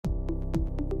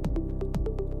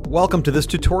Welcome to this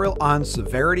tutorial on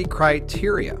severity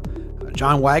criteria.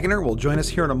 John Wagner will join us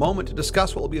here in a moment to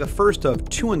discuss what will be the first of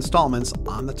two installments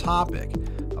on the topic.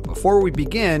 Before we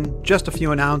begin, just a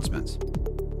few announcements.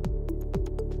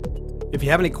 If you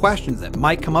have any questions that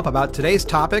might come up about today's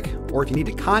topic, or if you need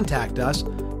to contact us,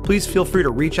 please feel free to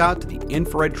reach out to the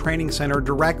Infrared Training Center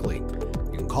directly.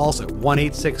 You can call us at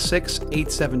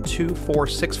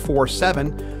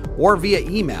 1-866-872-4647 or via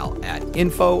email at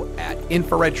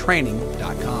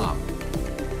info@infraredtraining.com.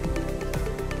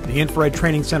 The Infrared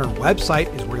Training Center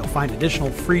website is where you'll find additional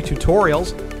free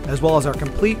tutorials, as well as our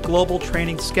complete global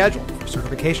training schedule for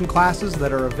certification classes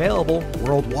that are available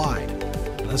worldwide.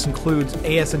 This includes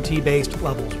AS&T-based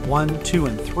levels 1, 2,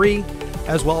 and 3,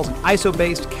 as well as an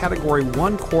ISO-based Category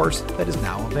 1 course that is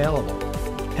now available.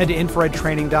 Head to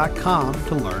infraredtraining.com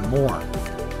to learn more.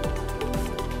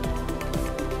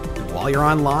 While you're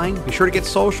online, be sure to get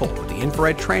social with the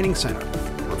Infrared Training Center.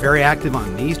 We're very active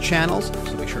on these channels,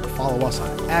 so be sure to follow us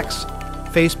on X,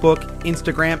 Facebook,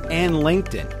 Instagram, and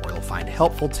LinkedIn, where you'll find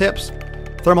helpful tips,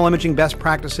 thermal imaging best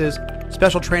practices,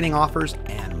 special training offers,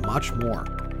 and much more.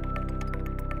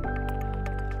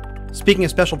 Speaking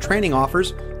of special training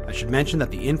offers, I should mention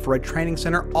that the Infrared Training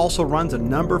Center also runs a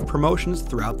number of promotions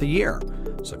throughout the year.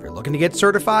 So if you're looking to get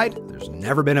certified, there's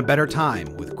never been a better time,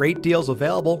 with great deals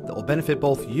available that will benefit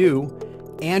both you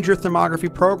and your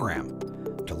thermography program.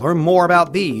 To learn more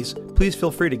about these, please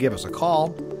feel free to give us a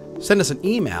call, send us an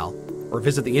email, or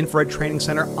visit the Infrared Training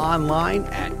Center online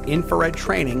at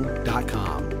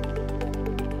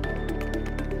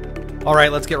infraredtraining.com. All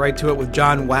right, let's get right to it with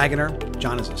John Wagner.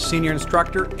 John is a senior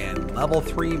instructor and level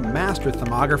 3 master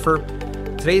thermographer.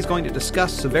 Today he's going to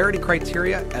discuss severity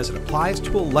criteria as it applies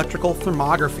to electrical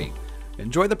thermography.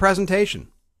 Enjoy the presentation.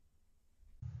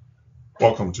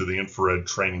 Welcome to the Infrared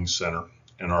Training Center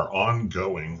and our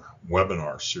ongoing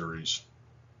webinar series.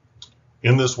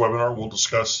 In this webinar, we'll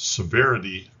discuss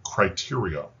severity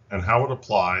criteria and how it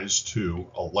applies to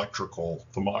electrical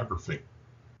thermography.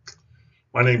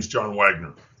 My name's John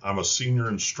Wagner. I'm a senior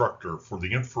instructor for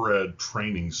the Infrared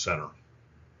Training Center.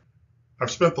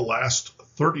 I've spent the last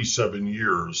 37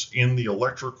 years in the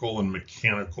electrical and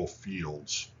mechanical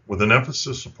fields with an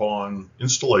emphasis upon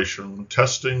installation,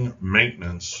 testing,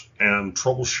 maintenance, and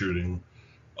troubleshooting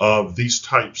of these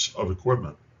types of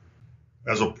equipment.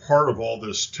 As a part of all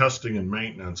this testing and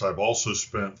maintenance, I've also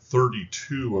spent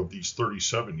 32 of these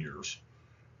 37 years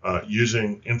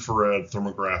using infrared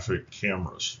thermographic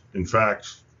cameras. In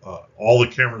fact, all the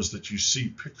cameras that you see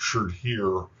pictured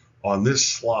here on this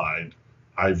slide,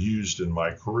 I've used in my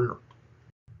career.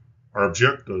 Our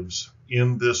objectives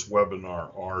in this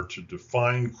webinar are to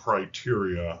define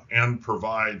criteria and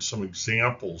provide some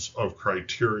examples of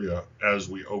criteria as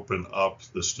we open up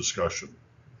this discussion.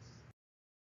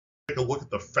 Take a look at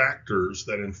the factors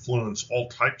that influence all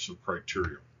types of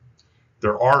criteria.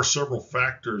 There are several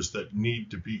factors that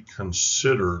need to be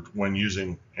considered when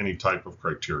using any type of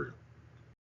criteria.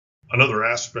 Another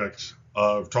aspect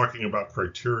of talking about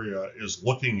criteria is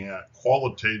looking at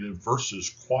qualitative versus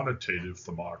quantitative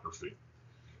thermography.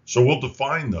 So we'll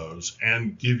define those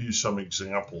and give you some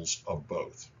examples of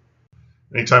both.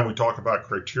 Anytime we talk about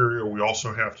criteria, we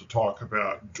also have to talk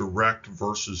about direct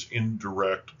versus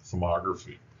indirect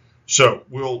thermography. So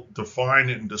we'll define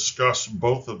and discuss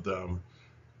both of them,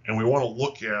 and we want to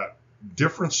look at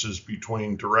differences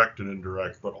between direct and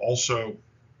indirect, but also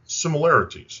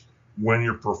similarities when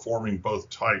you're performing both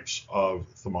types of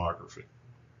thermography.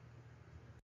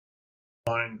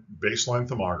 Define baseline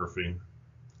thermography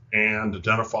and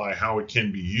identify how it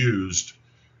can be used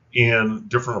in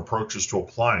different approaches to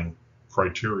applying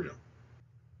criteria.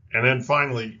 And then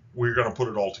finally, we're going to put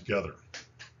it all together.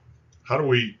 How do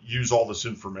we use all this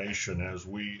information as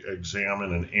we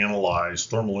examine and analyze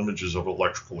thermal images of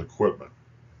electrical equipment?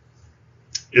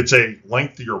 It's a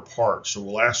lengthier part, so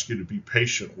we'll ask you to be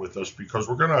patient with us because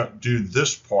we're going to do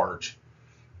this part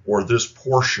or this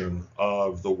portion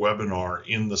of the webinar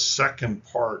in the second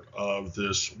part of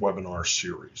this webinar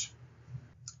series.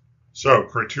 So,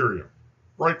 criteria,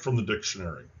 right from the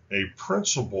dictionary, a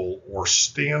principle or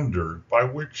standard by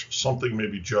which something may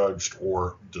be judged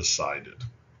or decided.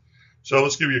 So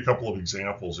let's give you a couple of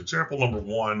examples. Example number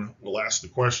one, we'll ask the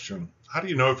question, how do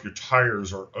you know if your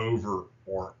tires are over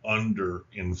or under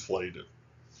inflated?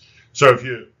 So if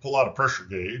you pull out a pressure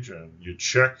gauge and you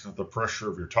check the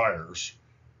pressure of your tires,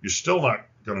 you're still not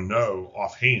going to know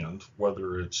offhand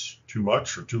whether it's too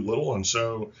much or too little. And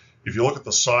so if you look at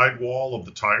the sidewall of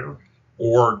the tire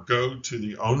or go to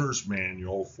the owner's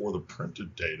manual for the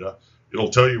printed data, it'll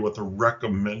tell you what the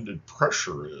recommended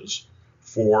pressure is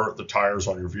for the tires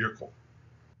on your vehicle.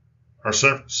 Our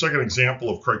second example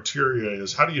of criteria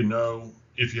is, how do you know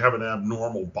if you have an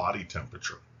abnormal body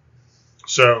temperature?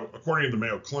 So according to the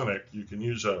Mayo Clinic, you can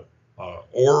use a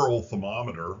oral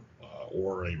thermometer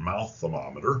or a mouth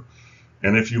thermometer.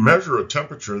 And if you measure a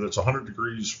temperature that's 100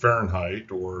 degrees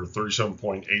Fahrenheit or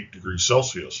 37.8 degrees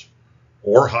Celsius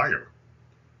or higher,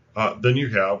 then you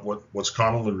have what's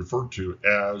commonly referred to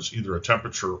as either a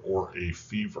temperature or a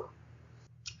fever.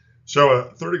 So a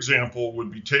third example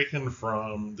would be taken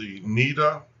from the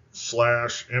NETA/NFPA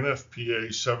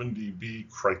 7dB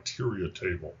criteria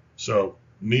table. So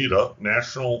NETA,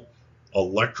 National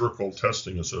Electrical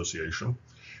Testing Association,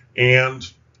 and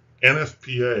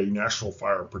NFPA, National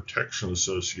Fire Protection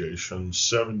Association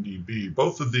 7dB.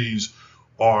 Both of these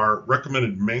are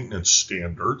recommended maintenance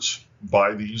standards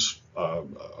by these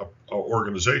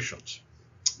organizations.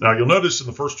 Now you'll notice in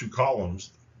the first two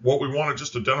columns, what we want to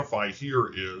just identify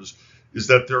here is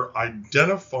that they're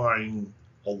identifying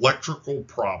electrical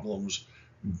problems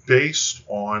based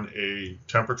on a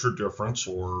temperature difference,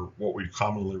 or what we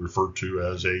commonly refer to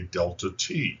as a delta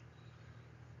T.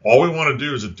 All we want to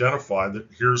do is identify that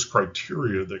here's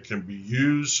criteria that can be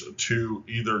used to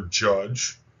either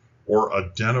judge or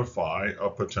identify a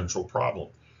potential problem.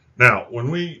 Now, when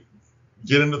we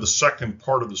get into the second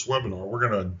part of this webinar, we're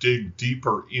going to dig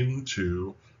deeper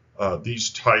into these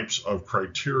types of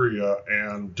criteria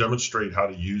and demonstrate how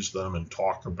to use them and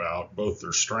talk about both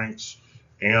their strengths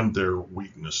and their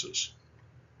weaknesses.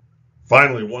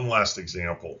 Finally, one last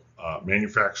example,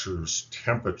 manufacturer's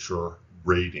temperature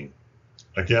rating.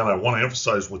 Again, I want to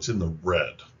emphasize what's in the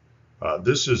red.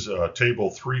 This is table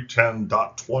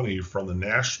 310.20 from the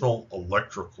National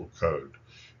Electrical Code.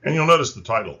 And you'll notice the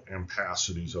title,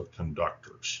 Ampacities of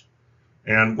Conductors.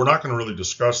 And we're not going to really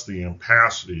discuss the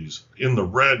ampacities. In the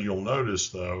red, you'll notice,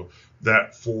 though,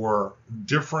 that for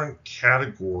different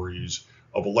categories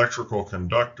of electrical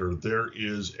conductor, there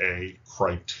is a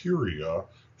criteria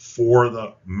for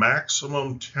the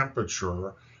maximum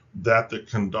temperature that the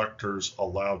conductor's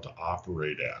allowed to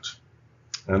operate at.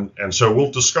 And so we'll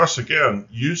discuss again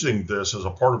using this as a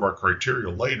part of our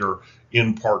criteria later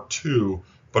in part 2.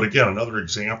 But again, another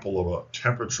example of a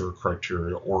temperature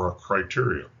criteria or a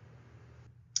criteria.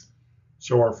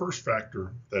 So our first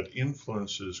factor that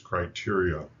influences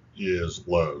criteria is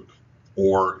load,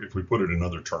 or if we put it in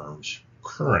other terms,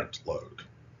 current load.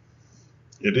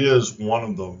 It is one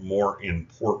of the more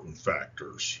important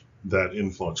factors that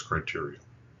influence criteria.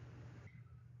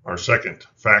 Our second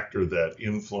factor that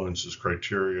influences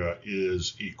criteria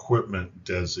is equipment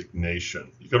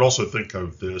designation. You could also think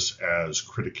of this as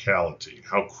criticality.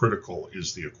 How critical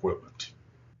is the equipment?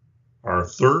 Our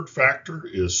third factor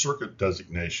is circuit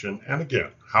designation. And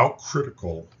again, how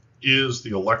critical is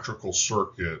the electrical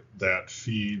circuit that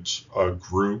feeds a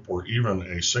group or even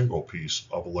a single piece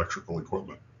of electrical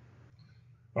equipment?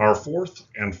 Our fourth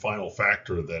and final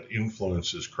factor that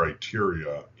influences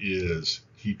criteria is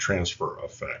heat transfer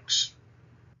effects.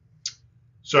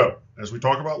 So, as we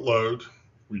talk about load,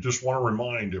 we just want to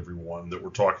remind everyone that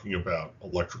we're talking about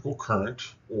electrical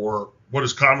current, or what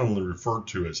is commonly referred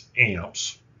to as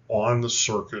amps, on the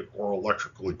circuit or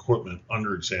electrical equipment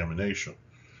under examination.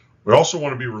 We also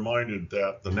want to be reminded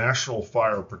that the National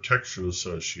Fire Protection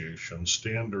Association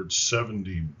Standard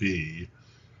 70B,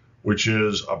 which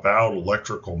is about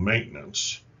electrical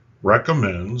maintenance,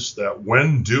 recommends that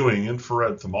when doing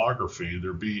infrared thermography,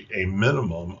 there be a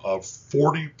minimum of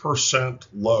 40%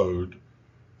 load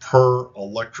per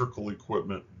electrical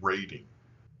equipment rating.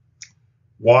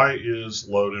 Why is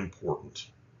load important?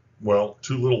 Well,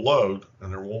 too little load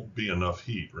and there won't be enough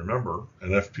heat. Remember,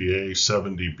 an FPA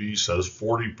 7dB says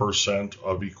 40%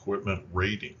 of equipment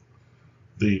rating.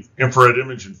 The infrared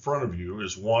image in front of you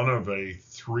is one of a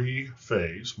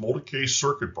 3-phase multi-case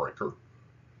circuit breaker.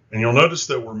 And you'll notice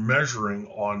that we're measuring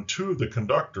on 2 of the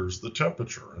conductors the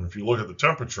temperature. And if you look at the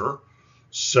temperature,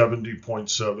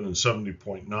 70.7 and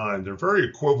 70.9, they're very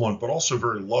equivalent, but also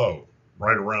very low,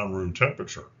 right around room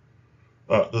temperature.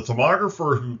 The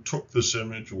thermographer who took this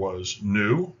image was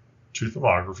new to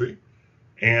thermography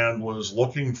and was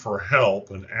looking for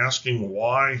help and asking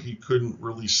why he couldn't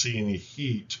really see any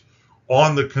heat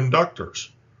on the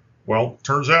conductors. Well,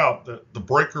 turns out that the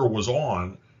breaker was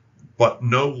on, but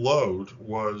no load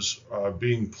was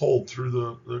being pulled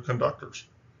through the conductors.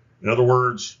 In other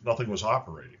words, nothing was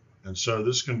operating. And so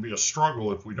this can be a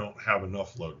struggle if we don't have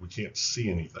enough load. We can't see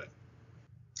anything.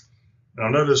 Now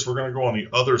notice we're going to go on the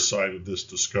other side of this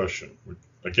discussion.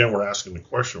 Again, we're asking the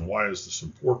question, why is this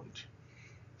important?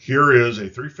 Here is a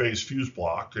 3-phase fuse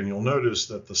block, and you'll notice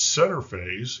that the center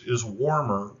phase is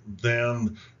warmer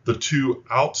than the 2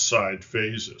 outside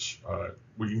phases.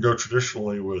 we can go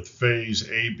traditionally with phase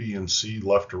A, B, and C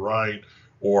left to right,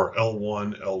 or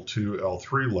L1, L2,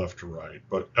 L3 left to right.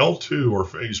 But L2 or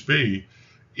phase B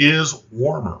is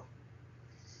warmer.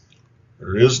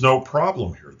 There is no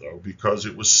problem here though, because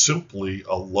it was simply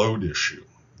a load issue.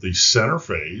 The center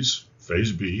phase,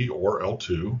 phase B or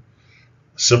L2,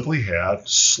 simply had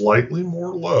slightly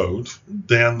more load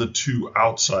than the two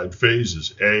outside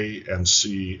phases, A and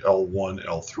C, L1,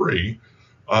 L3,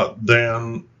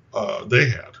 than they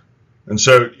had. And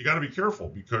so you got to be careful,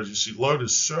 because you see load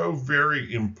is so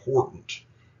very important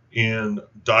in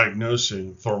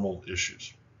diagnosing thermal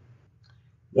issues.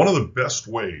 One of the best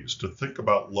ways to think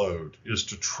about load is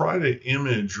to try to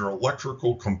image your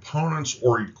electrical components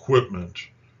or equipment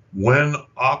when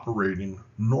operating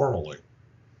normally.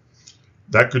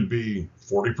 That could be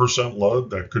 40% load,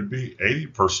 that could be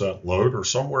 80% load, or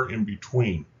somewhere in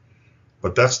between.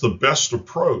 But that's the best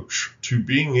approach to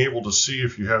being able to see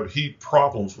if you have heat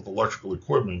problems with electrical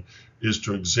equipment, is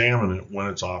to examine it when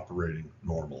it's operating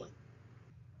normally.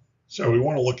 So we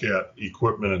want to look at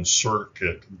equipment and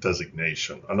circuit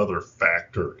designation, another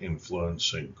factor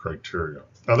influencing criteria.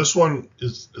 Now this one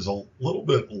is a little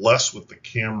bit less with the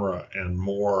camera and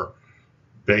more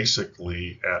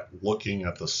basically at looking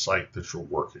at the site that you're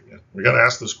working in. We got to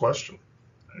ask this question: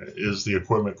 is the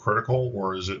equipment critical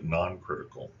or is it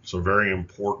non-critical? It's a very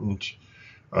important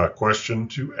question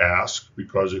to ask,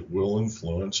 because it will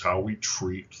influence how we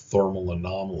treat thermal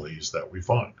anomalies that we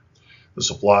find. This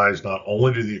applies not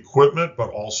only to the equipment,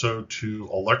 but also to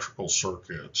electrical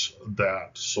circuits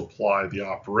that supply the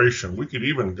operation. We could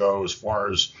even go as far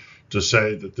as to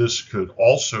say that this could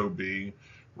also be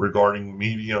regarding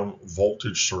medium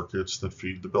voltage circuits that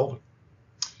feed the building.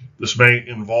 This may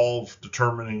involve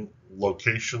determining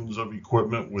locations of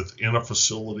equipment within a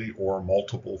facility or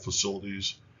multiple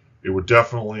facilities. It would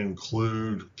definitely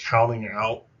include counting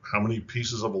out how many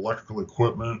pieces of electrical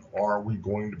equipment are we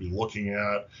going to be looking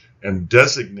at, and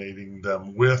designating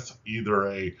them with either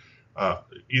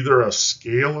a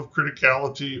scale of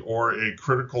criticality or a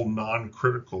critical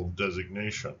non-critical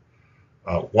designation.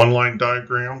 One-line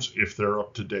diagrams, if they're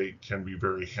up to date, can be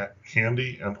very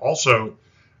handy, and also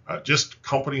just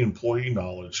company employee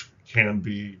knowledge can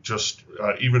be just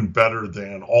even better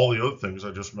than all the other things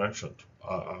I just mentioned.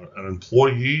 An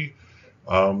employee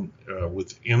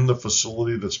within the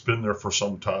facility that's been there for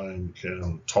some time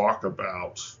can talk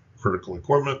about critical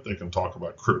equipment, they can talk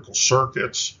about critical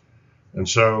circuits, and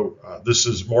so this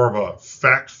is more of a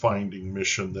fact-finding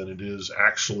mission than it is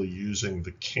actually using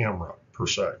the camera per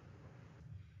se.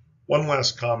 One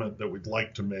last comment that we'd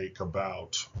like to make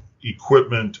about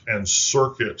equipment and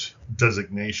circuit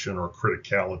designation or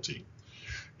criticality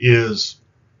is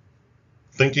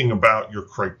thinking about your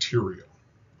criteria.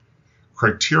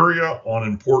 Criteria on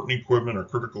important equipment or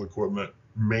critical equipment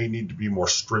may need to be more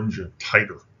stringent,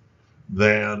 tighter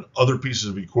than other pieces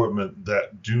of equipment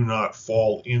that do not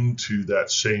fall into that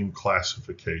same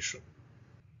classification.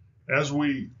 As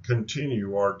we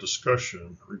continue our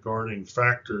discussion regarding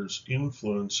factors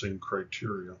influencing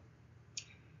criteria,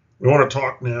 we want to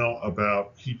talk now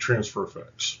about heat transfer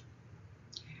effects.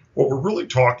 What we're really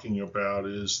talking about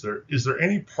is there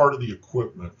any part of the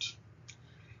equipment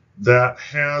that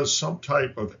has some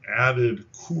type of added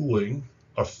cooling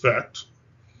effect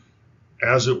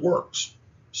as it works?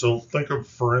 So think of,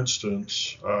 for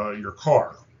instance, your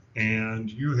car, and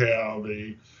you have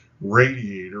a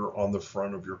radiator on the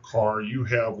front of your car. You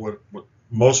have what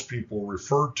most people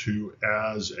refer to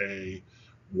as a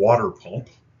water pump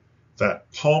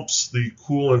that pumps the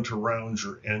coolant around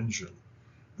your engine.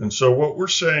 And so what we're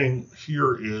saying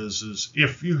here is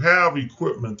if you have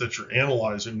equipment that you're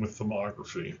analyzing with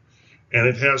thermography, and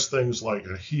it has things like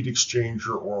a heat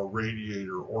exchanger or a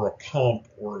radiator or a pump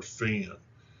or a fan,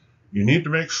 you need to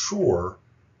make sure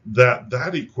that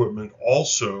that equipment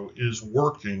also is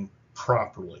working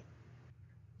properly.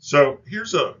 So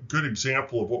here's a good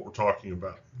example of what we're talking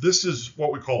about. This is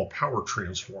what we call a power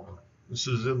transformer. This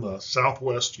is in the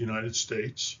Southwest United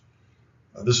States.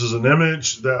 This is an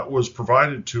image that was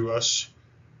provided to us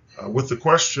with the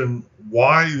question,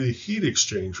 why the heat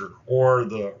exchanger or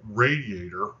the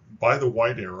radiator by the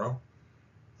white arrow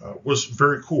was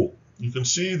very cool. You can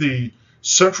see the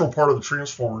central part of the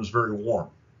transformer is very warm,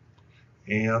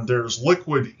 and there's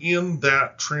liquid in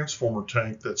that transformer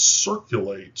tank that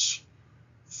circulates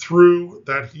through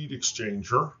that heat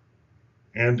exchanger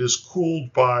and is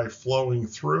cooled by flowing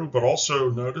through, but also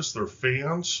notice there are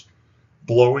fans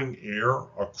blowing air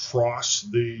across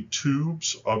the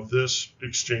tubes of this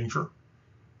exchanger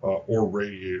or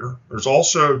radiator. There's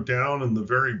also down in the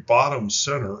very bottom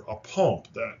center a pump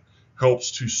that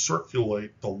helps to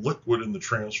circulate the liquid in the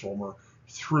transformer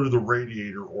through the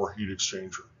radiator or heat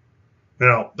exchanger.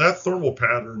 Now, that thermal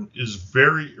pattern is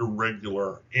very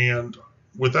irregular, and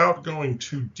without going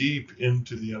too deep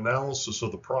into the analysis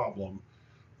of the problem,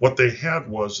 what they had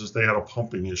was they had a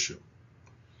pumping issue.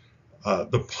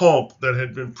 The pump that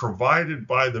had been provided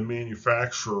by the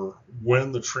manufacturer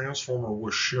when the transformer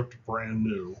was shipped brand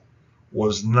new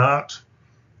was not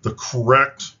the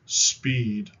correct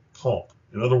speed pump.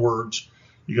 In other words,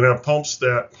 you can have pumps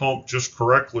that pump just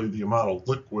correctly the amount of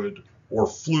liquid or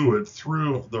fluid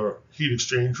through the heat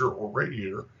exchanger or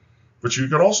radiator, but you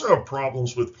can also have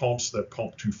problems with pumps that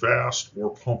pump too fast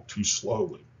or pump too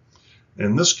slowly.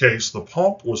 In this case, the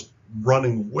pump was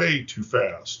running way too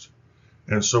fast.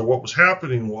 And so what was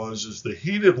happening was the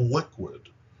heated liquid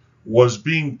was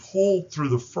being pulled through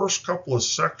the first couple of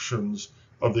sections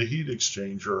of the heat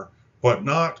exchanger, but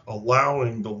not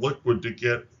allowing the liquid to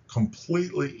get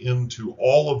completely into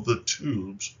all of the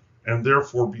tubes and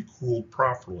therefore be cooled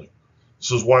properly.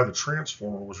 This is why the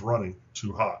transformer was running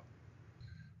too hot.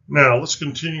 Now let's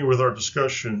continue with our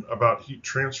discussion about heat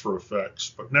transfer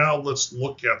effects, but now let's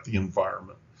look at the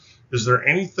environment. Is there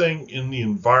anything in the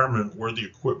environment where the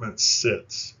equipment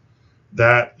sits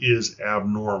that is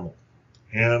abnormal?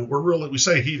 And we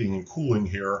say heating and cooling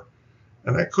here,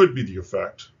 and that could be the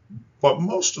effect, but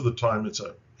most of the time it's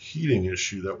a heating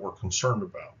issue that we're concerned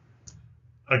about.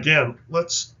 Again,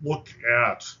 let's look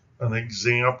at an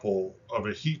example of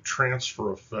a heat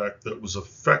transfer effect that was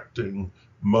affecting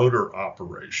motor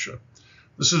operation.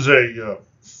 This is a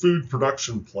food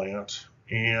production plant,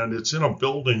 and it's in a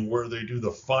building where they do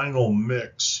the final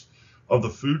mix of the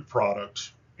food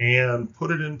product and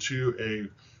put it into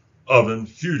a oven,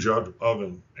 huge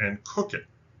oven, and cook it.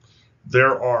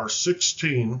 There are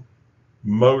 16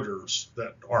 motors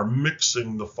that are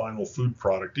mixing the final food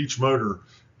product. Each motor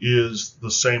is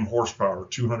the same horsepower,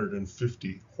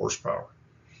 250 horsepower.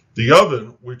 The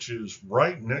oven, which is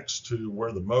right next to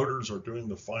where the motors are doing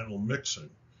the final mixing,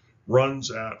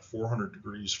 runs at 400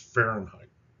 degrees Fahrenheit.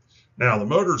 Now, the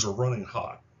motors are running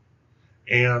hot,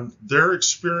 and they're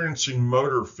experiencing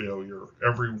motor failure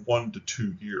every 1 to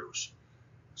 2 years.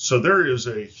 So there is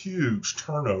a huge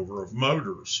turnover of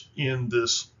motors in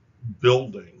this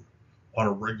building on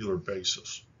a regular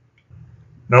basis.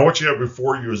 Now, what you have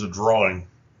before you is a drawing.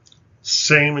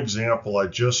 Same example I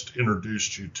just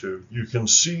introduced you to. You can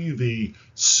see the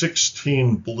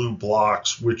 16 blue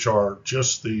blocks, which are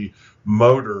just the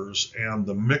motors and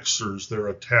the mixers they're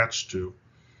attached to.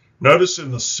 Notice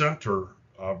in the center,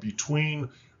 between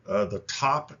the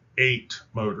top 8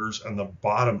 motors and the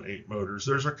bottom 8 motors,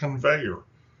 there's a conveyor.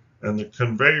 And the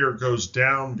conveyor goes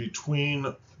down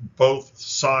between both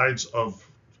sides of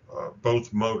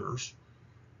both motors.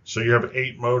 So you have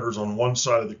 8 motors on one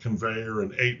side of the conveyor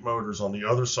and 8 motors on the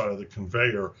other side of the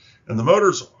conveyor. And the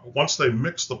motors, once they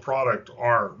mix the product,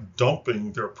 are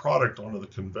dumping their product onto the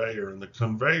conveyor. And the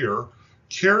conveyor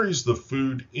carries the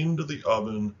food into the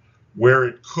oven where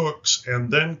it cooks and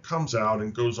then comes out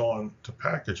and goes on to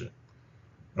packaging.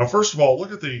 Now, first of all,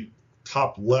 look at the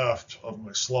top left of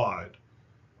my slide.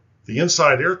 The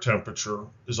inside air temperature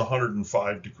is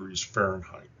 105 degrees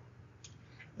Fahrenheit.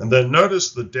 And then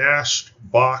notice the dashed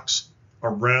box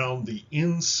around the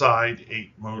inside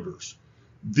 8 motors.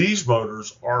 These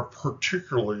motors are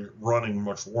particularly running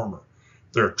much warmer.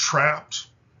 They're trapped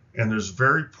and there's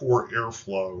very poor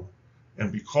airflow.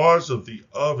 And because of the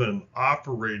oven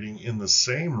operating in the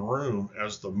same room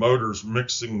as the motors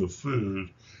mixing the food,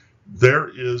 there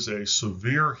is a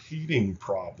severe heating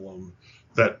problem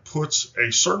that puts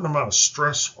a certain amount of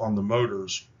stress on the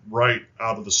motors right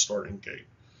out of the starting gate.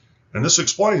 And this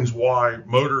explains why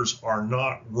motors are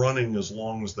not running as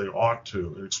long as they ought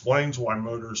to. It explains why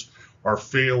motors are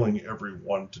failing every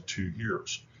 1 to 2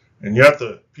 years. And yet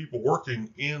the people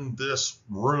working in this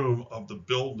room of the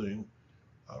building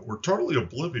were totally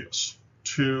oblivious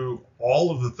to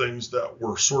all of the things that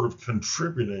were sort of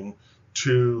contributing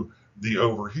to the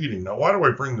overheating. Now, why do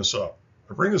I bring this up?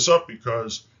 I bring this up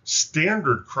because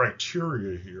standard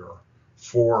criteria here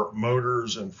for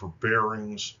motors and for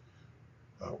bearings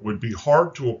would be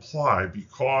hard to apply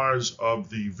because of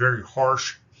the very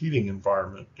harsh heating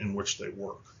environment in which they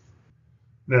work.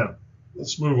 Now,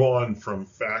 let's move on from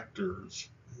factors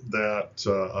that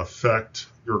affect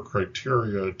your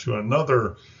criteria to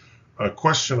another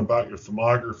question about your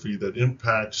thermography that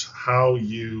impacts how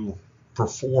you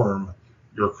perform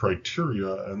your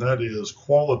criteria, and that is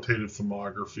qualitative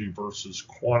thermography versus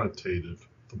quantitative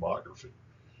thermography.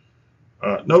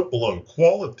 Note below,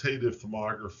 qualitative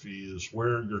thermography is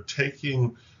where you're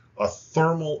taking a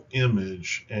thermal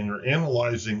image and you're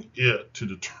analyzing it to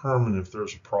determine if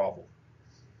there's a problem.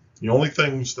 The only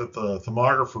things that the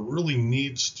thermographer really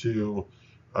needs to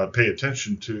pay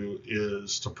attention to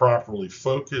is to properly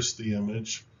focus the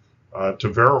image, to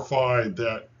verify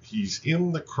that he's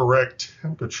in the correct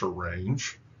temperature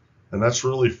range, and that's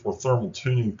really for thermal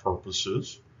tuning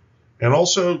purposes, and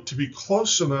also to be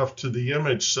close enough to the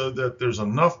image so that there's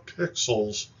enough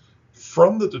pixels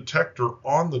from the detector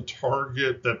on the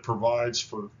target that provides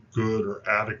for good or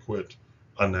adequate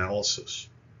analysis.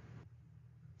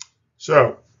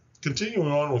 So,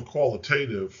 continuing on with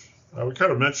qualitative, we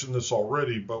kind of mentioned this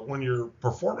already, but when you're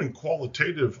performing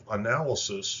qualitative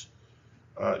analysis,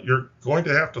 you're going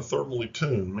to have to thermally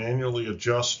tune, manually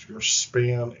adjust your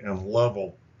span and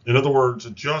level. In other words,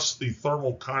 adjust the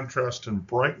thermal contrast and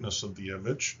brightness of the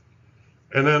image.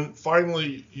 And then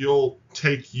finally, you'll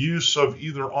take use of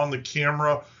either on the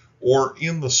camera or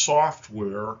in the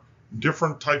software,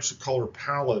 different types of color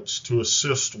palettes to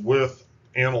assist with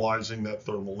analyzing that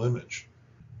thermal image.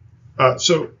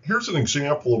 So here's an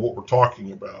example of what we're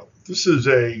talking about. This is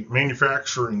a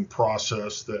manufacturing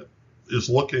process that is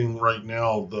looking right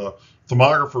now, the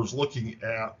thermographer is looking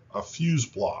at a fuse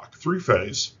block,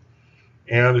 3-phase.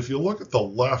 And if you look at the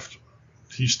left,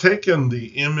 he's taken the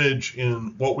image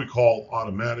in what we call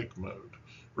automatic mode.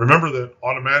 Remember that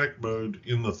automatic mode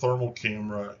in the thermal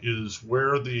camera is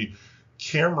where the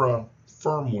camera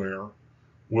firmware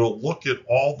will look at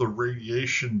all the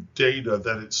radiation data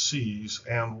that it sees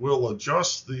and will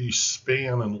adjust the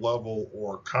span and level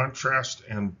or contrast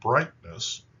and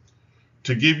brightness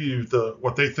to give you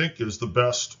what they think is the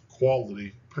best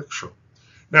quality picture.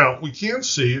 Now, we can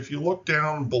see, if you look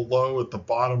down below at the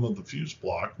bottom of the fuse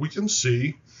block, we can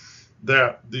see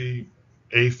that the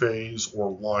A phase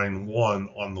or line 1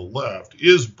 on the left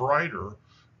is brighter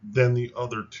than the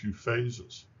other 2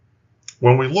 phases.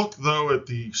 When we look, though, at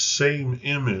the same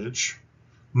image,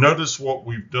 notice what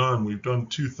we've done. We've done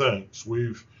 2 things.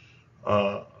 We've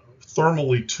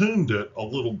thermally tuned it a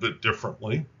little bit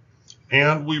differently,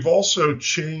 and we've also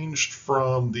changed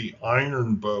from the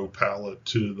iron bow palette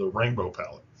to the rainbow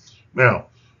palette. Now,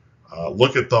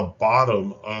 look at the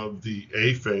bottom of the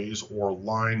A phase or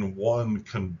line 1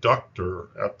 conductor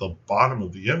at the bottom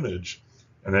of the image.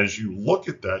 And as you look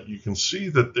at that, you can see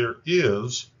that there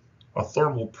is a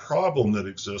thermal problem that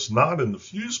exists, not in the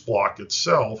fuse block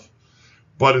itself,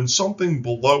 but in something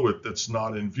below it that's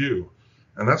not in view.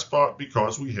 And that's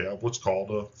because we have what's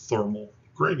called a thermal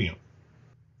gradient.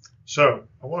 So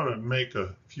I want to make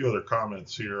a few other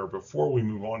comments here before we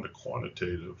move on to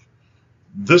quantitative.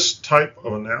 This type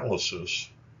of analysis,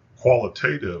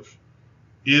 qualitative,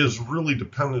 is really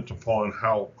dependent upon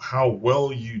how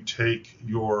well you take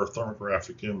your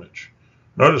thermographic image.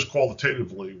 Notice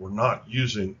qualitatively, we're not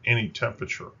using any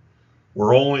temperature.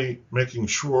 We're only making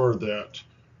sure that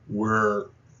we're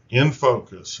in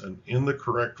focus and in the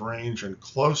correct range and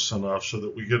close enough so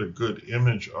that we get a good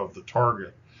image of the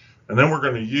target. And then we're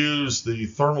going to use the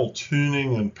thermal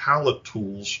tuning and palette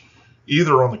tools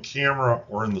either on the camera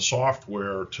or in the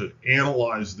software to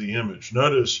analyze the image.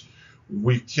 Notice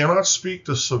we cannot speak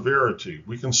to severity.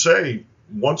 We can say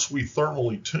once we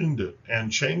thermally tuned it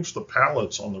and changed the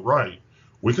palettes on the right,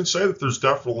 we can say that there's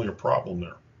definitely a problem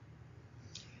there.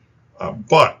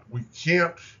 But we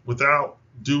can't, without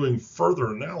doing further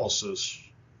analysis,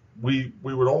 we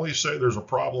would only say there's a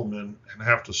problem and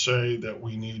have to say that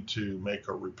we need to make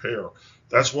a repair.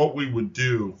 That's what we would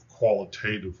do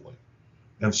qualitatively.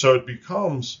 And so it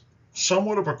becomes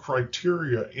somewhat of a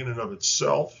criteria in and of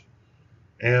itself,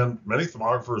 and many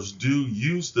thermographers do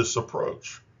use this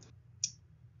approach.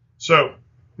 So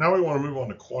now we want to move on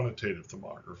to quantitative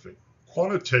thermography.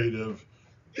 Quantitative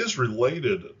is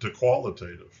related to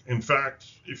qualitative. In fact,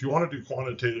 if you want to do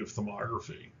quantitative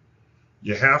thermography,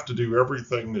 you have to do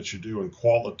everything that you do in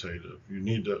qualitative. You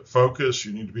need to focus,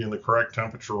 you need to be in the correct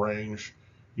temperature range,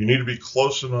 you need to be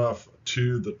close enough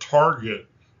to the target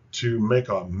to make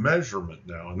a measurement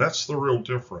now. And that's the real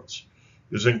difference,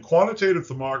 is in quantitative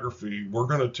thermography, we're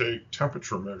going to take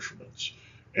temperature measurements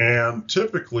and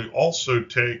typically also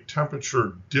take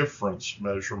temperature difference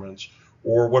measurements,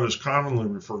 or what is commonly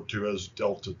referred to as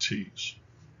delta T's.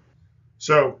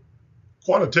 So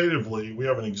quantitatively, we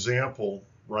have an example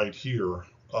right here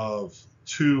of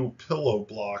 2 pillow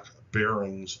block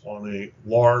bearings on a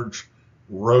large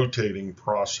rotating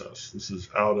process. This is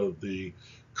out of the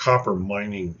copper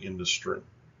mining industry.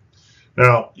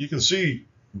 Now, you can see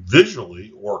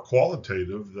visually or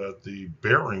qualitative that the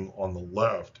bearing on the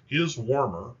left is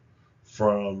warmer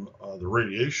from the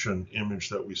radiation image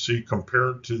that we see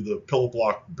compared to the pillow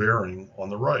block bearing on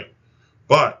the right.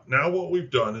 But now what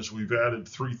we've done is we've added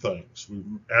 3 things. We've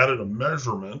added a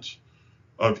measurement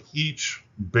of each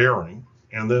bearing,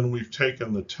 and then we've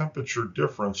taken the temperature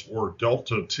difference, or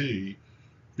delta T,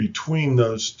 between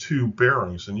those two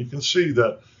bearings. And you can see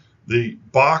that the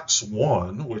box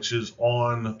 1, which is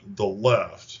on the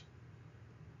left,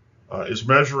 is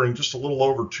measuring just a little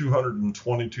over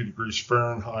 222 degrees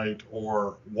Fahrenheit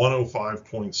or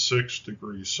 105.6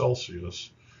 degrees Celsius.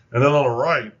 And then on the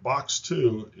right, box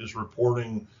 2 is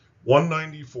reporting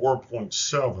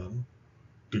 194.7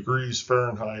 degrees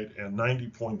Fahrenheit and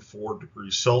 90.4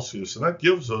 degrees Celsius. And that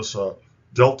gives us a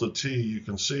delta T, you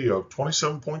can see, of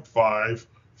 27.5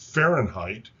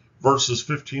 Fahrenheit versus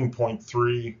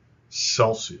 15.3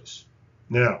 Celsius.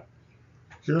 Now,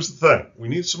 here's the thing. We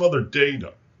need some other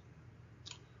data.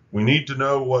 We need to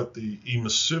know what the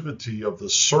emissivity of the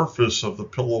surface of the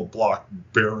pillow block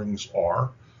bearings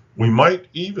are. We might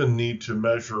even need to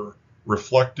measure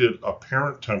reflected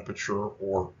apparent temperature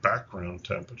or background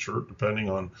temperature, depending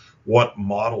on what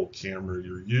model camera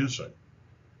you're using.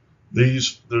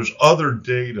 There's other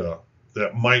data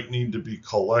that might need to be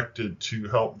collected to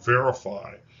help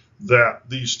verify that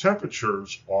these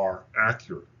temperatures are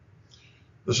accurate.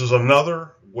 This is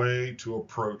another way to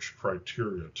approach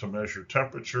criteria, to measure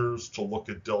temperatures, to look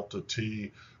at delta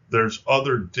T. There's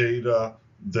other data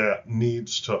that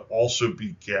needs to also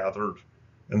be gathered.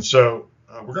 And so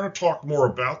we're going to talk more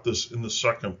about this in the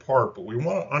second part, but we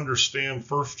want to understand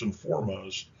first and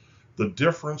foremost the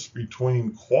difference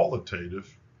between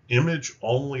qualitative,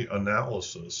 image-only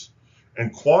analysis,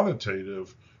 and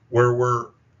quantitative, where we're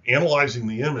analyzing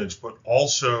the image, but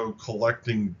also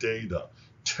collecting data,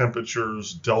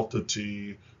 temperatures, delta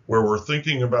T, where we're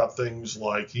thinking about things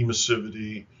like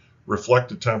emissivity,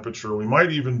 reflected temperature. We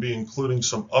might even be including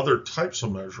some other types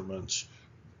of measurements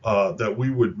that we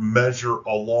would measure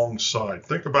alongside.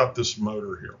 Think about this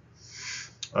motor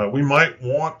here. We might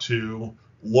want to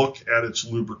look at its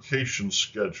lubrication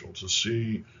schedule to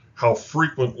see how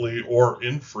frequently or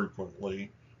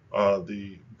infrequently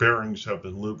the bearings have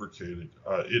been lubricated.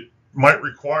 It might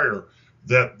require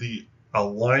that the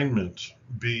alignment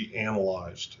be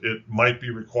analyzed. It might be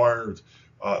required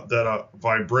that a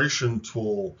vibration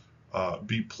tool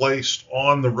be placed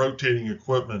on the rotating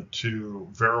equipment to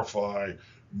verify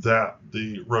that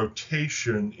the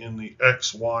rotation in the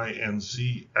X, Y, and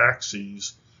Z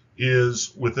axes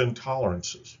is within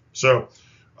tolerances. So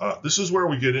this is where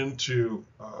we get into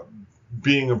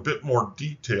being a bit more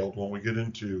detailed when we get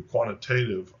into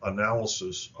quantitative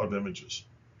analysis of images.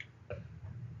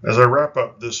 As I wrap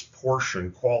up this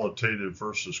portion, qualitative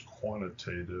versus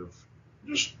quantitative, I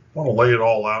just want to lay it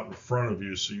all out in front of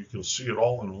you so you can see it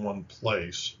all in one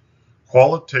place.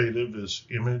 Qualitative is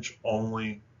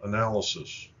image-only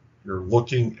analysis. You're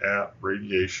looking at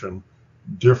radiation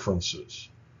differences.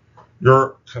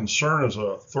 Your concern as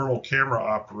a thermal camera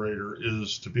operator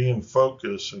is to be in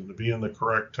focus and to be in the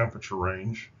correct temperature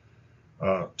range,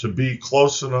 to be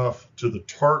close enough to the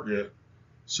target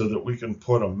so that we can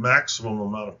put a maximum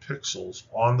amount of pixels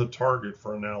on the target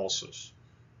for analysis,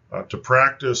 to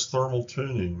practice thermal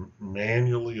tuning,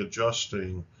 manually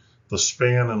adjusting the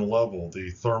span and level, the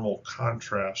thermal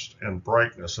contrast and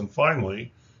brightness, and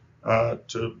finally,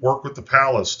 to work with the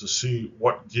palettes to see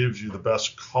what gives you the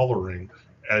best coloring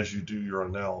as you do your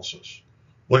analysis.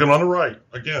 Looking on the right,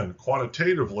 again,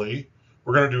 quantitatively,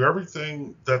 we're going to do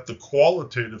everything that the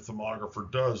qualitative thermographer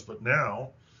does, but now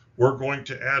we're going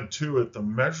to add to it the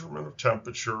measurement of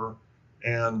temperature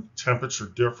and temperature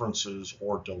differences,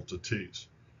 or delta T's.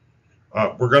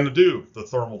 We're going to do the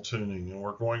thermal tuning, and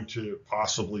we're going to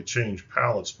possibly change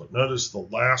palettes, but notice the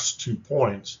last 2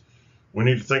 points. We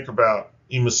need to think about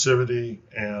emissivity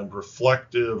and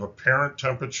reflective apparent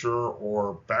temperature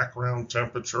or background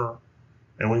temperature.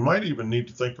 And we might even need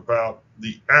to think about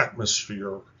the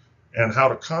atmosphere and how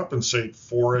to compensate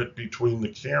for it between the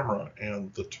camera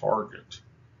and the target.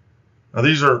 Now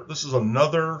this is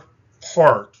another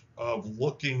part of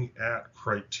looking at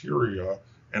criteria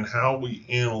and how we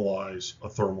analyze a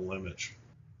thermal image.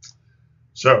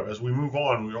 So as we move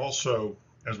on, we also,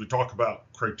 as we talk about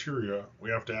criteria, we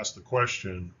have to ask the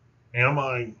question, am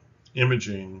I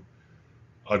imaging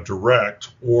a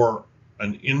direct or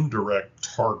an indirect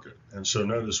target? And so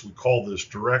notice we call this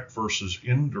direct versus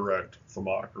indirect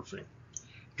thermography.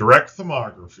 Direct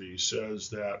thermography says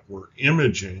that we're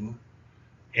imaging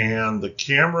and the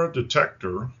camera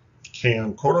detector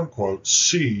can, quote unquote,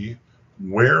 see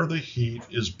where the heat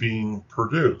is being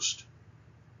produced.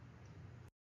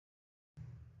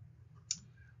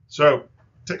 So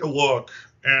take a look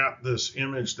at this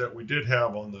image that we did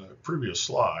have on the previous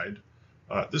slide.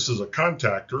 This is a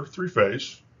contactor,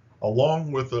 3-phase,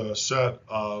 along with a set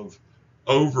of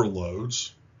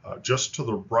overloads just to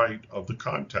the right of the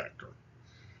contactor.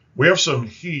 We have some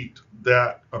heat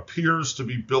that appears to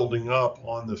be building up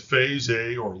on the phase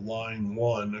A or line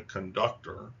 1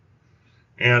 conductor.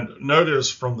 And notice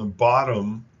from the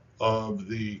bottom of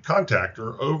the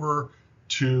contactor over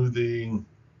to the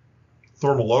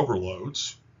thermal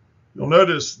overloads, you'll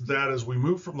notice that as we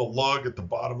move from the lug at the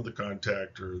bottom of the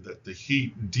contactor, that the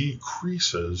heat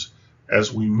decreases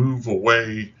as we move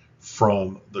away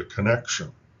from the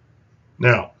connection.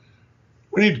 Now,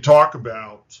 we need to talk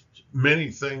about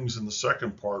many things in the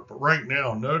second part, but right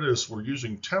now, notice we're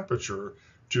using temperature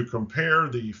to compare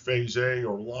the phase A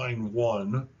or line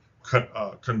 1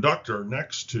 conductor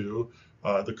next to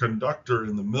the conductor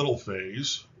in the middle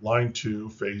phase, line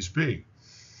 2, phase B.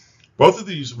 Both of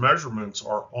these measurements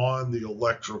are on the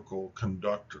electrical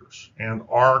conductors and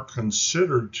are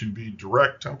considered to be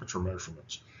direct temperature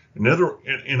measurements. In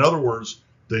other words,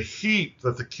 the heat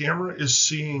that the camera is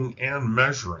seeing and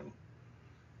measuring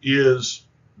is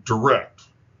direct.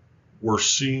 We're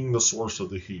seeing the source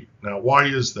of the heat. Now, why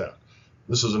is that?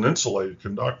 This is an insulated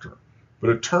conductor,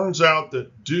 but it turns out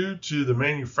that due to the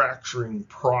manufacturing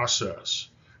process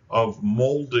of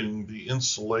molding the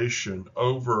insulation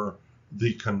over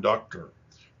the conductor,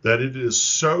 that it is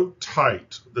so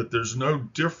tight that there's no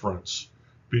difference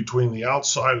between the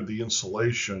outside of the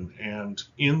insulation and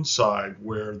inside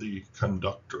where the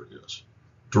conductor is.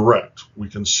 Direct. We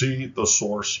can see the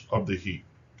source of the heat.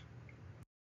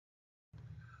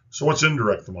 So what's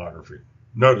indirect thermography?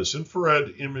 Notice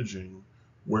infrared imaging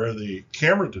where the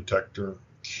camera detector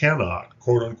cannot,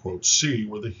 quote unquote, see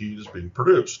where the heat is being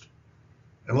produced.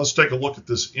 And let's take a look at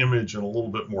this image in a little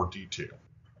bit more detail.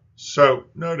 So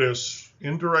notice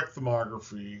indirect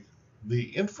thermography,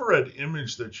 the infrared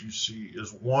image that you see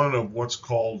is one of what's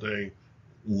called a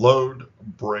load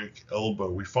break elbow.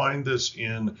 We find this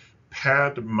in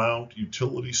pad mount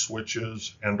utility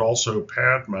switches and also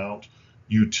pad mount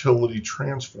utility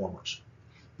transformers.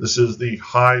 This is the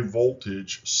high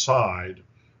voltage side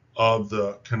of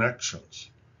the connections.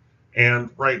 And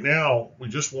right now, we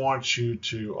just want you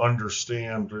to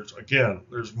understand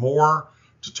there's more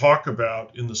to talk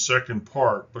about in the second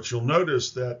part, but you'll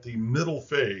notice that the middle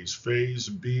phase, phase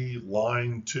B,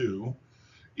 line 2,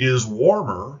 is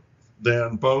warmer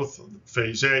than both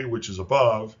phase A, which is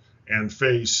above, and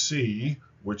phase C,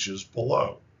 which is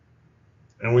below.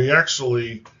 And we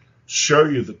actually show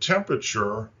you the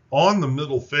temperature on the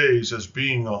middle phase as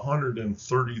being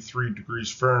 133 degrees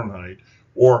Fahrenheit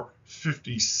or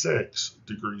 56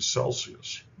 degrees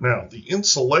Celsius. Now, the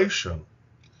insulation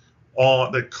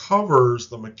that covers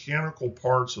the mechanical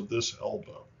parts of this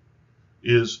elbow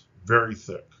is very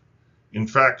thick. In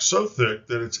fact, so thick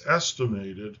that it's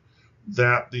estimated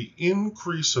that the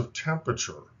increase of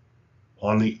temperature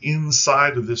on the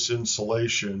inside of this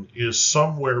insulation is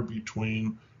somewhere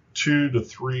between 2 to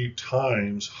 3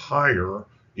 times higher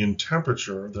in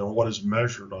temperature than what is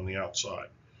measured on the outside.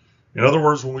 In other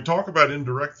words, when we talk about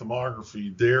indirect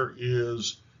thermography, there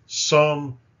is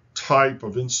some type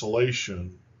of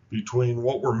insulation between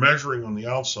what we're measuring on the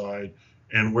outside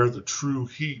and where the true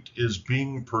heat is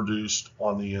being produced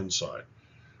on the inside.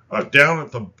 Down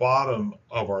at the bottom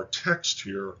of our text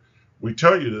here, we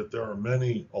tell you that there are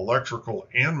many electrical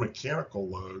and mechanical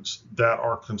loads that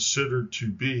are considered to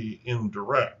be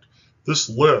indirect. This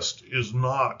list is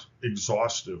not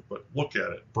exhaustive, but look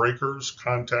at it. Breakers,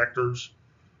 contactors,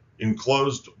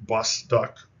 enclosed bus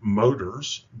duct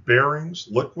motors, bearings,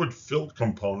 liquid-filled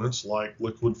components like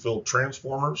liquid-filled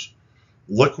transformers,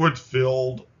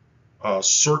 liquid-filled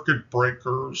circuit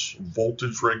breakers,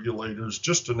 voltage regulators,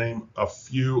 just to name a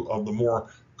few of the more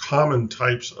common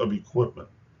types of equipment.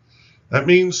 That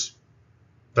means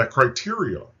that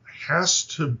criteria has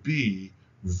to be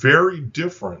very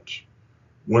different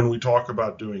when we talk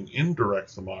about doing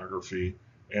indirect thermography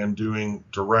and doing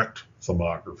direct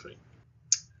thermography.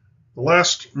 The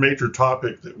last major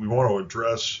topic that we want to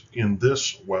address in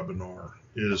this webinar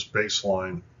is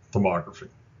baseline thermography.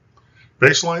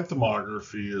 Baseline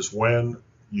thermography is when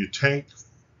you take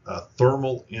a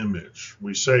thermal image.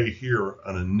 We say here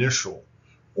an initial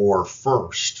or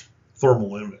first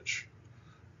thermal image.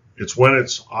 It's when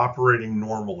it's operating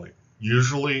normally,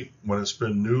 usually when it's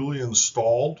been newly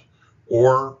installed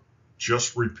or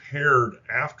just repaired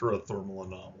after a thermal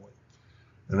anomaly.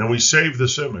 And then we save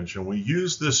this image and we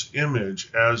use this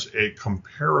image as a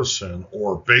comparison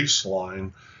or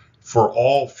baseline for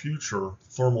all future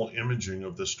thermal imaging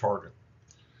of this target.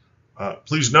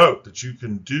 Please note that you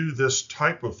can do this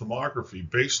type of thermography,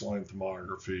 baseline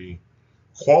thermography,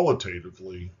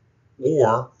 qualitatively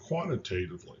or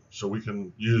quantitatively. So we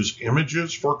can use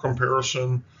images for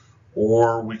comparison,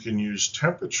 or we can use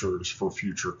temperatures for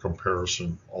future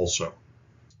comparison also.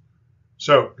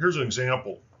 So here's an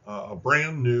example. a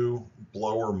brand new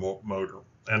blower motor.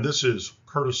 And this is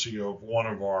courtesy of one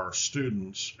of our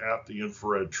students at the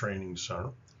Infrared Training Center.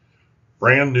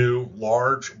 Brand new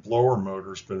large blower motor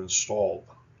has been installed.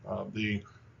 The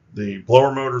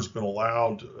blower motor has been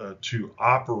allowed to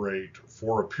operate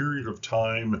for a period of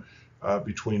time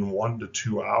between 1 to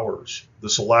 2 hours.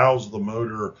 This allows the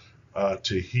motor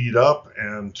to heat up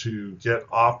and to get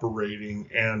operating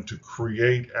and to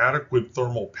create adequate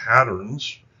thermal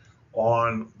patterns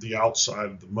on the outside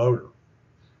of the motor.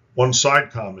 One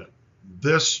side comment,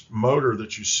 this motor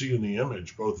that you see in the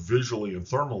image, both visually and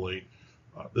thermally,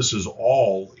 this is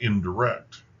all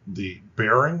indirect. The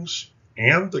bearings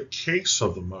and the case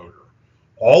of the motor,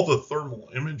 all the thermal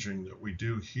imaging that we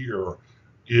do here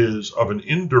is of an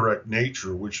indirect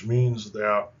nature, which means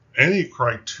that any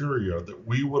criteria that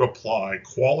we would apply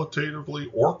qualitatively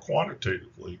or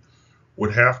quantitatively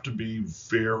would have to be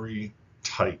very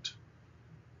tight,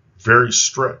 very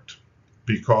strict,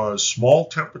 because small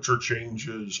temperature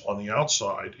changes on the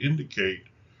outside indicate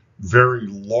very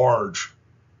large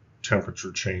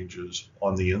temperature changes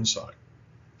on the inside.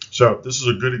 So this is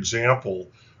a good example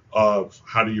of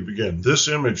how do you begin. This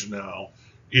image now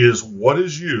is what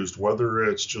is used, whether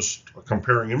it's just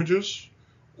comparing images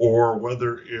or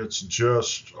whether it's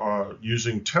just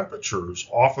using temperatures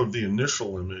off of the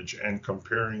initial image and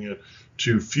comparing it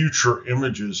to future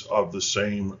images of the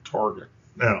same target.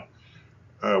 Now,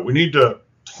 we need to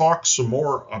talk some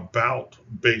more about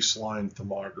baseline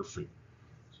thermography.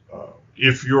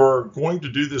 If you're going to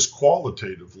do this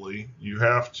qualitatively, you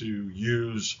have to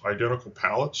use identical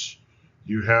palettes.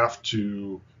 You have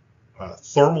to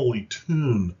thermally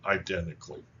tune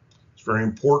identically. It's very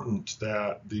important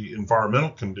that the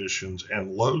environmental conditions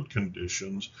and load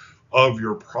conditions of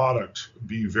your product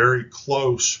be very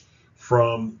close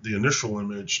from the initial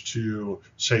image to,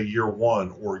 say, year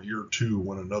 1 or year 2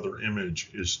 when another image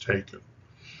is taken.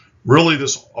 Really,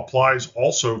 this applies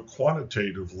also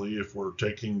quantitatively if we're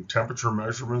taking temperature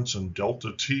measurements and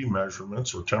delta T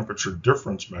measurements or temperature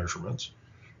difference measurements.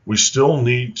 We still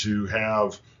need to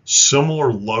have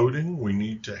similar loading. We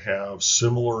need to have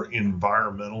similar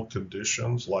environmental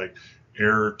conditions like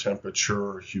air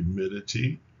temperature,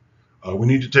 humidity. We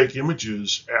need to take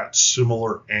images at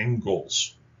similar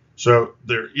angles. So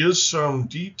there is some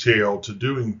detail to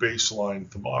doing baseline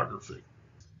thermography.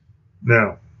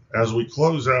 Now, as we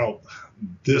close out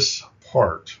this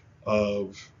part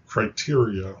of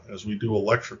criteria as we do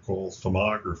electrical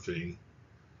thermography,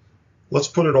 let's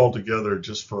put it all together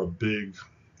just for a big,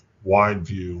 wide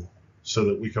view so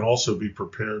that we can also be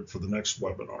prepared for the next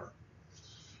webinar.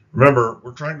 Remember,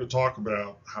 we're trying to talk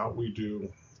about how we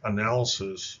do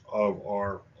analysis of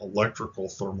our electrical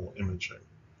thermal imaging.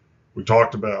 We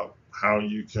talked about how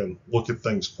you can look at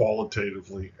things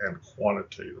qualitatively and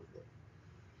quantitatively.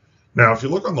 Now, if you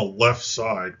look on the left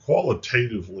side,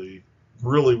 qualitatively,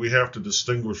 really we have to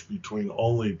distinguish between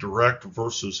only direct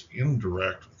versus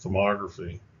indirect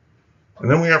thermography. And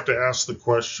then we have to ask the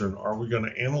question, are we going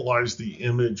to analyze the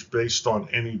image based on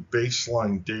any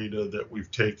baseline data that we've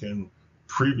taken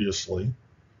previously?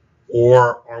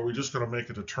 Or are we just going to make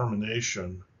a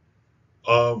determination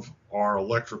of our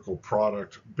electrical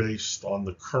product based on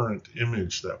the current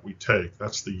image that we take?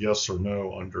 That's the yes or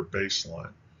no under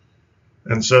baseline.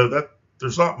 And so that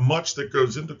there's not much that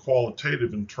goes into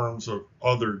qualitative in terms of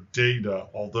other data,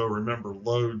 although remember,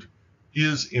 load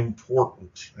is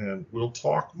important, and we'll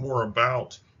talk more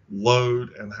about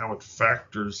load and how it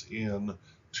factors in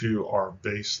to our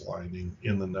baselining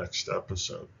in the next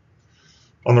episode.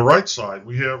 On the right side,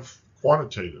 we have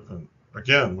quantitative, and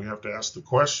again, we have to ask the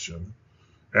question,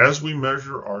 as we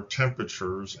measure our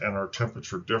temperatures and our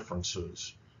temperature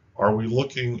differences, are we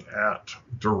looking at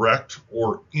direct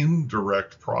or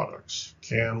indirect products?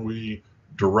 Can we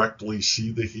directly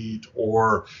see the heat,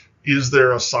 or is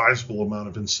there a sizable amount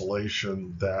of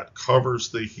insulation that covers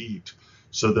the heat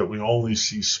so that we only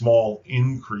see small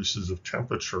increases of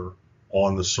temperature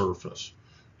on the surface?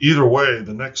 Either way,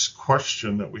 the next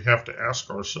question that we have to ask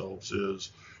ourselves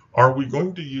is, are we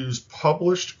going to use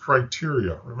published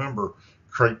criteria? Remember,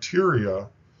 criteria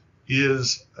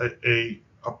is a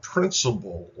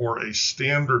principle or a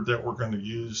standard that we're going to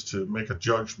use to make a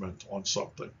judgment on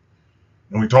something.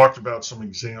 And we talked about some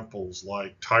examples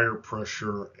like tire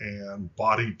pressure and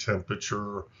body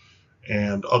temperature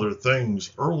and other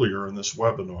things earlier in this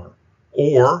webinar.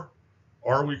 Or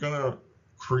are we going to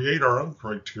create our own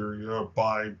criteria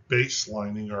by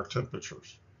baselining our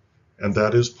temperatures? And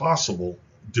that is possible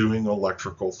doing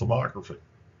electrical thermography.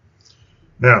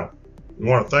 Now, we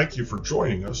want to thank you for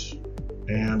joining us,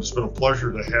 and it's been a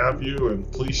pleasure to have you, and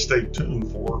please stay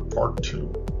tuned for part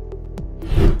 2.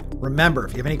 Remember,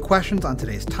 if you have any questions on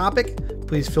today's topic,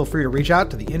 please feel free to reach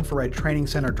out to the Infrared Training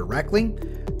Center directly.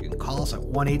 You can call us at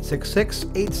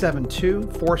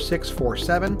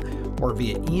 1-866-872-4647 or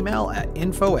via email at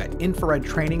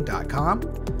info@infraredtraining.com.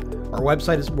 Our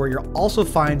website is where you'll also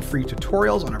find free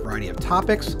tutorials on a variety of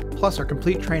topics, plus our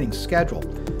complete training schedule.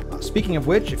 Speaking of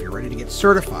which, if you're ready to get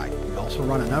certified, we also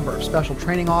run a number of special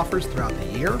training offers throughout the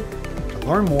year. To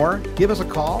learn more, give us a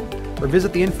call or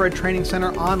visit the Infrared Training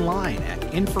Center online at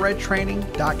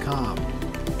infraredtraining.com.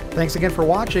 Thanks again for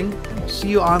watching, and we'll see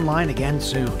you online again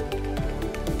soon.